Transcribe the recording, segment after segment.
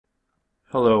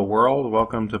Hello world,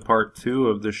 welcome to part 2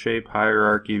 of the shape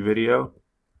hierarchy video.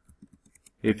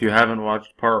 If you haven't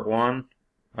watched part 1,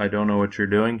 I don't know what you're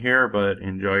doing here, but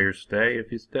enjoy your stay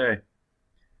if you stay.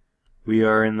 We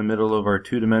are in the middle of our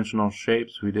two-dimensional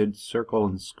shapes. We did circle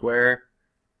and square.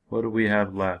 What do we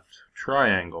have left?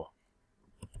 Triangle.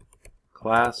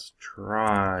 Class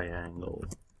triangle.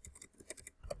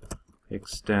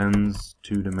 Extends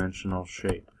two-dimensional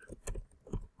shape.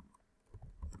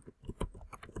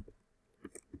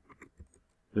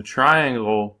 The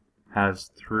triangle has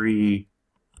three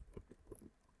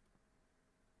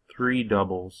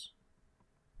doubles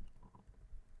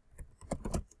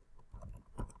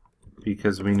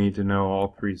because we need to know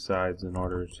all three sides in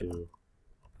order to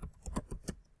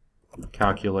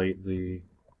calculate the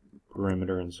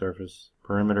perimeter and surface,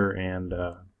 perimeter and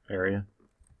area.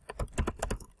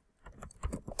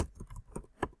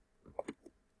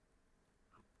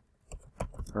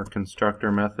 Our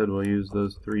constructor method will use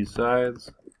those three sides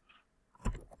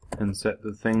and set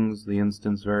the things, the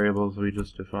instance variables we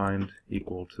just defined,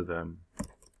 equal to them.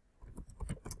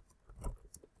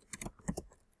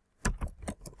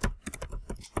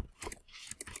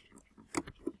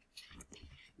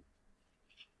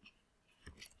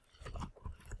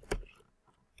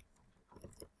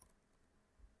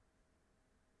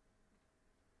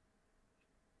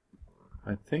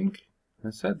 I think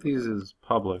I set these as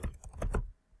public,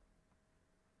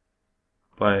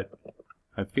 but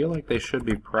I feel like they should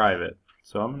be private,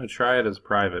 so I'm going to try it as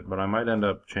private, but I might end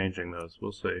up changing those.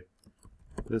 We'll see.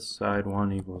 This side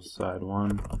 1 equals side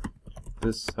 1.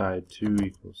 This side 2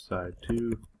 equals side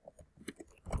 2.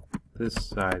 This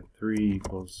side 3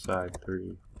 equals side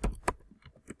 3.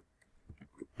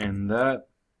 And that,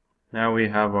 now we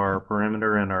have our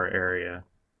perimeter and our area.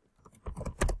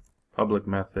 Public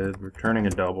method, returning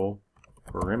a double,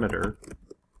 perimeter,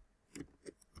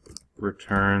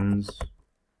 returns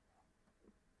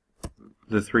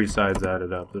the three sides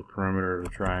added up. The perimeter of a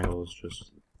triangle is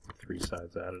just three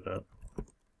sides added up.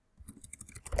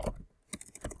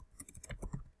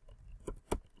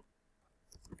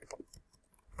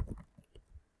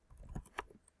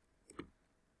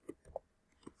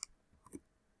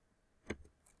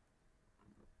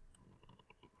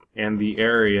 And the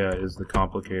area is the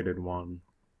complicated one.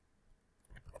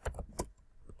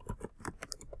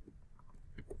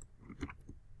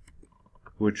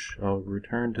 Which I'll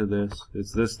return to this.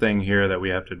 It's this thing here that we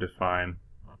have to define.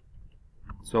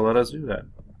 So let us do that.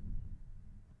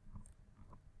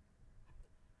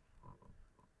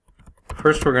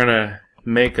 First we're going to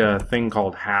make a thing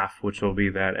called half, which will be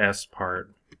that S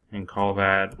part, and call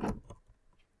that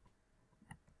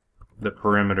the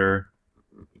perimeter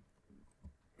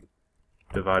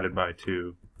divided by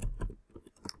 2.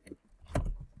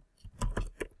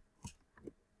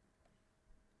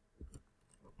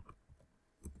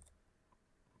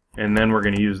 And then we're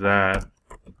going to use that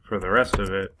for the rest of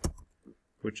it,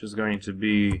 which is going to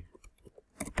be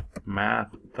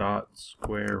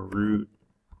math.square root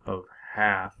of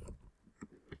half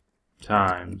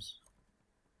times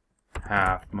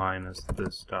half minus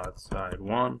this dot side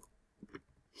 1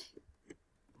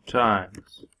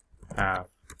 times half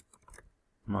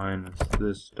minus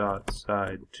this dot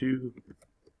side 2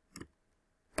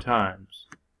 times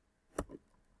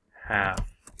half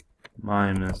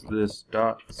minus this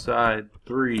dot side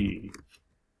 3.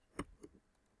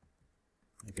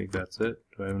 I think that's it.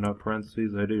 Do I have enough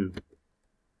parentheses? I do.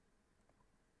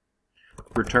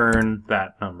 Return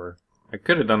that number. I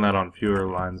could have done that on fewer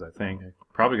lines, I think. I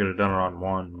probably could have done it on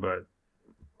one, but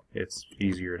it's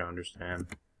easier to understand.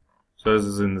 So this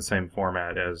is in the same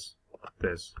format as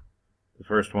this. The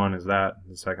first one is that,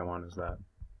 the second one is that.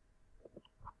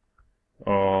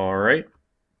 Alright.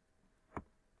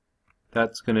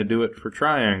 That's going to do it for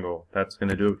triangle. That's going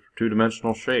to do it for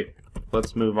two-dimensional shape.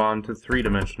 Let's move on to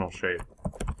three-dimensional shape.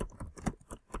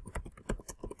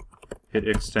 It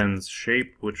extends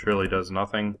shape, which really does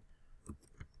nothing.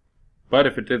 But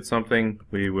if it did something,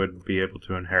 we would be able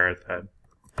to inherit that.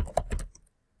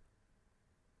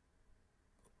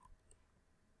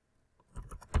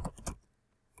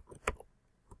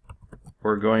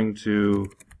 We're going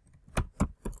to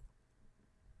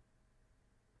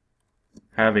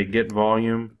have a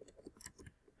getVolume,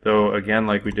 though again,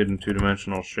 like we did in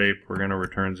two-dimensional shape, we're going to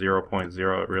return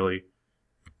 0.0.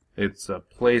 It's a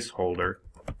placeholder.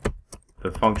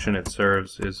 The function it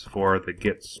serves is for the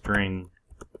get string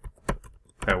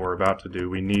that we're about to do.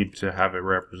 We need to have it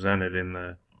represented in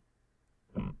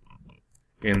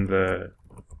the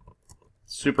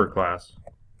superclass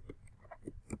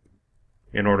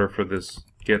in order for this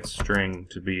get string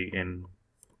to be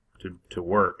to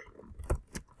work.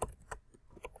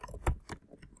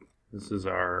 This is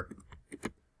our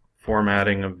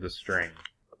formatting of the string.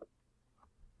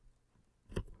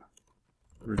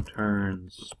 Return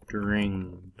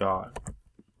string dot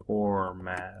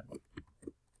format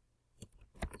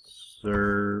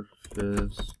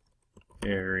surface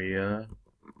area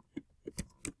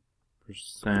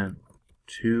percent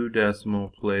 2 decimal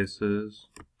places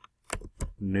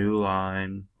new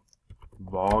line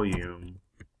volume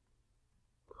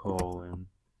colon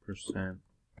percent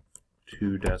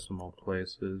 2 decimal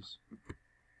places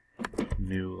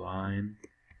new line,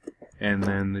 and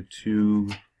then the two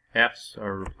F's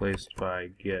are replaced by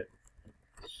get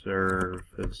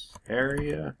surface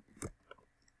area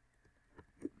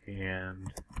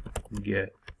and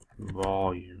get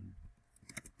volume.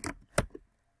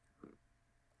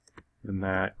 And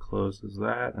that closes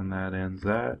that, and that ends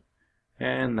that,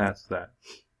 and that's that.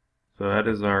 So that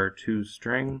is our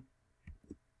toString,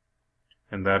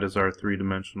 and that is our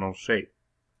three-dimensional shape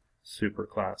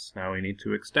superclass. Now we need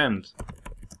to extend.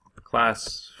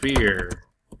 Class sphere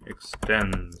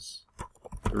extends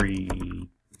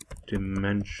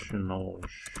three-dimensional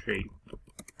shape.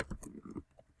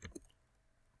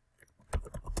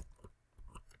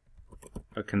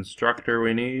 A constructor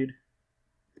we need.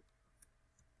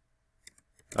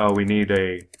 Oh, we need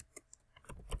a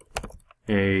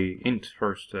int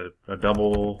first, a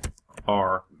double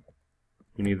R.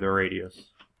 We need the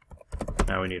radius.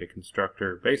 Now we need a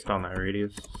constructor based on that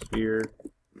radius, sphere.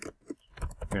 We're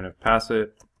going to pass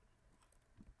it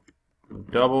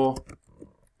double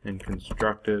and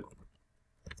construct it,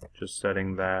 just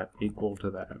setting that equal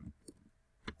to that.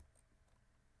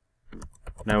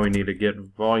 Now we need a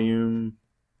getVolume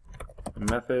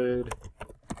method,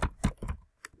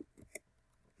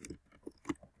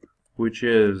 which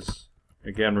is,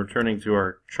 again, returning to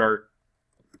our chart.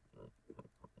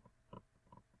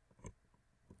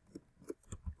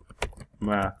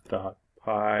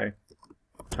 Math.py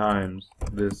times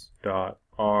this dot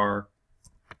r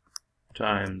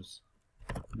times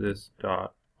this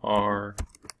dot r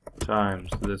times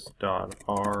this dot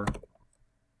r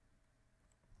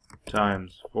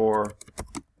times 4,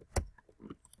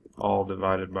 all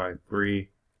divided by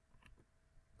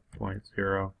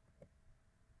 3.0.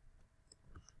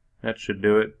 That should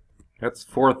do it. That's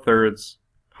 4/3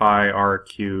 pi r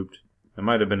cubed. I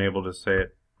might have been able to say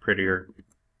it prettier.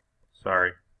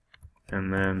 Sorry.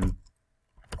 And then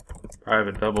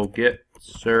private double get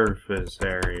surface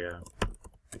area.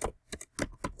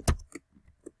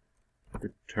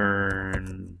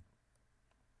 Return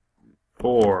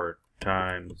 4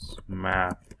 times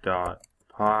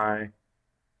math.py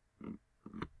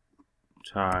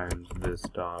times this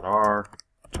dot r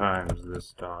times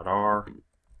this dot r.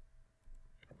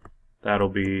 That'll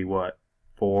be what?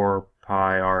 4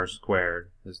 pi r squared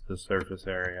is the surface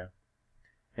area.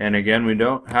 And again, we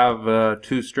don't have a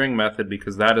toString method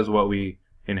because that is what we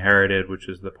inherited, which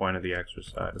is the point of the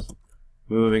exercise.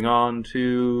 Moving on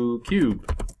to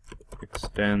cube.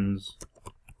 Extends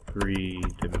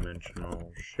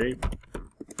three-dimensional shape.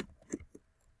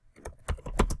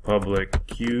 Public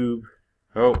cube.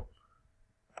 Oh.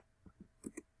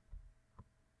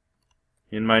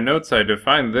 In my notes, I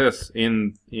defined this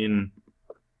in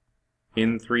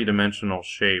three-dimensional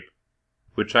shape,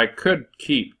 which I could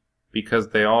keep because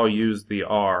they all use the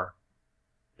R.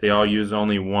 They all use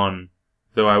only one,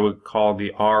 though I would call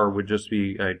the R would just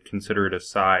be, I'd consider it a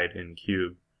side in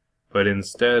cube. But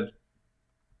instead,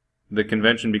 the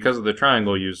convention, because of the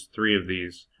triangle, used 3 of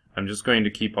these. I'm just going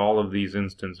to keep all of these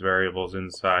instance variables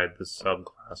inside the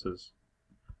subclasses.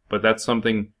 But that's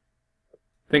something,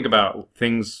 think about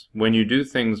things, when you do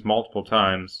things multiple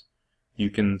times, you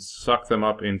can suck them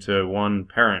up into one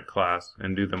parent class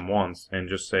and do them once and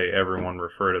just say everyone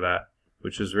refer to that,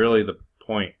 which is really the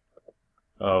point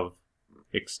of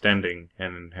extending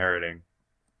and inheriting.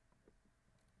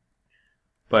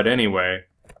 But anyway,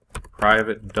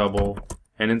 private double,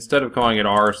 and instead of calling it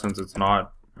R, since it's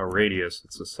not a radius,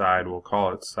 it's a side, we'll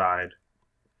call it side.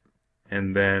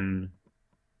 And then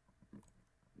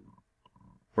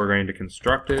we're going to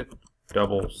construct it,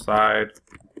 double side,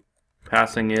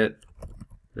 passing it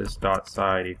this dot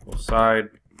side equals side.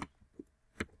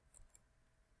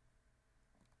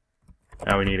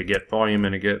 Now we need a get volume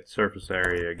and a get surface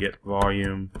area. Get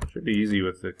volume should be easy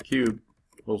with the cube.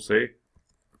 We'll see.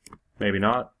 Maybe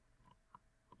not.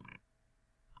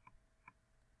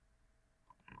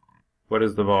 What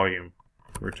is the volume?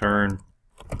 Return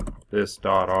this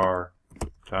dot r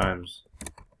times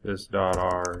this dot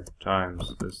r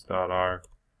times this dot r.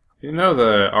 You know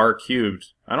the r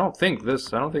cubed. I don't think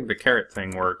the caret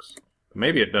thing works.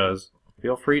 Maybe it does.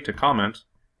 Feel free to comment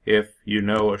if you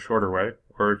know a shorter way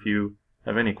or if you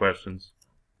have any questions.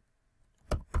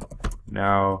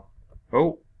 Now,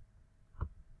 oh,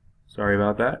 sorry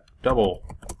about that. Double.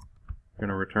 We're going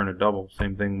to return a double.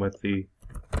 Same thing with the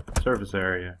surface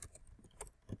area.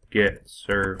 Get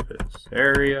surface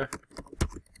area.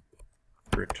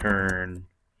 Return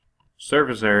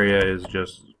surface area is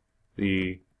just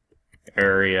the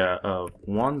area of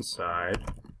one side,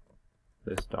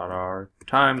 this dot r,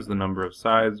 times the number of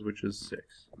sides, which is 6.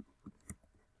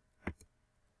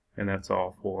 And that's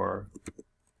all for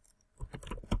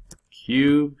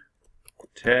cube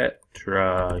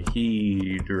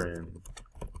tetrahedron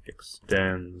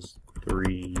extends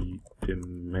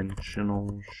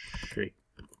three-dimensional shape.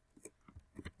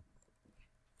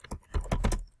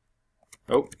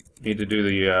 Oh, need to do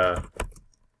the,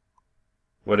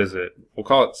 what is it? We'll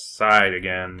call it side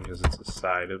again, because it's a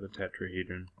side of a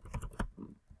tetrahedron.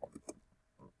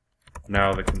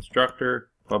 Now the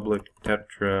constructor, public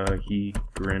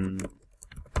tetrahedron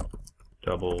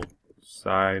double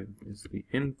side is the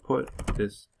input.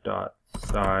 This dot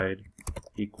side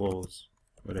equals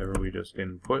whatever we just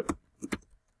input.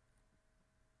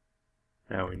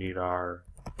 Now we need our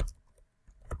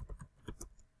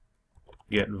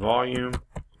getVolume,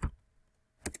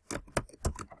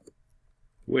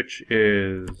 which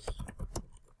is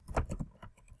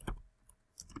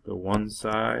the one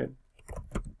side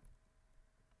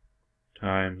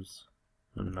times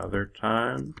another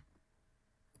time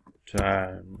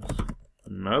times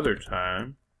another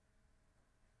time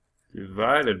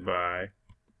divided by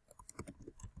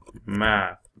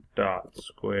math dot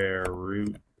square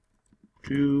root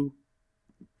 2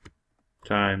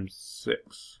 times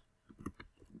 6.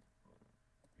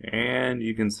 And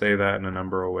you can say that in a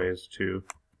number of ways too.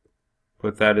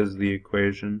 Put that as the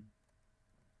equation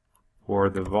for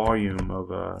the volume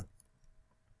of a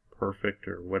perfect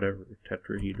or whatever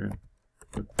tetrahedron.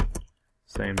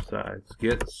 Same sides.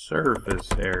 Get surface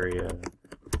area.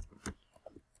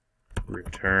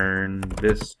 Return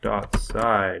this dot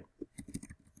side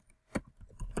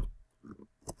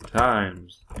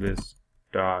times this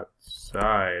dot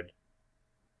side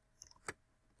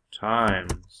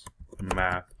times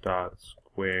math dot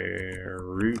square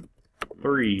root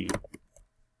 3.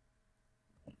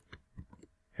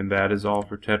 And that is all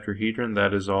for tetrahedron.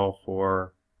 That is all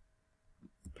for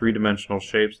three-dimensional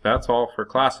shapes. That's all for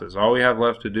classes. All we have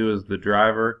left to do is the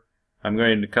driver. I'm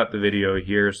going to cut the video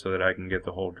here so that I can get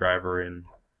the whole driver in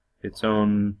its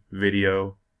own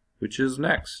video, which is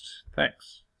next.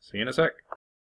 Thanks. See you in a sec.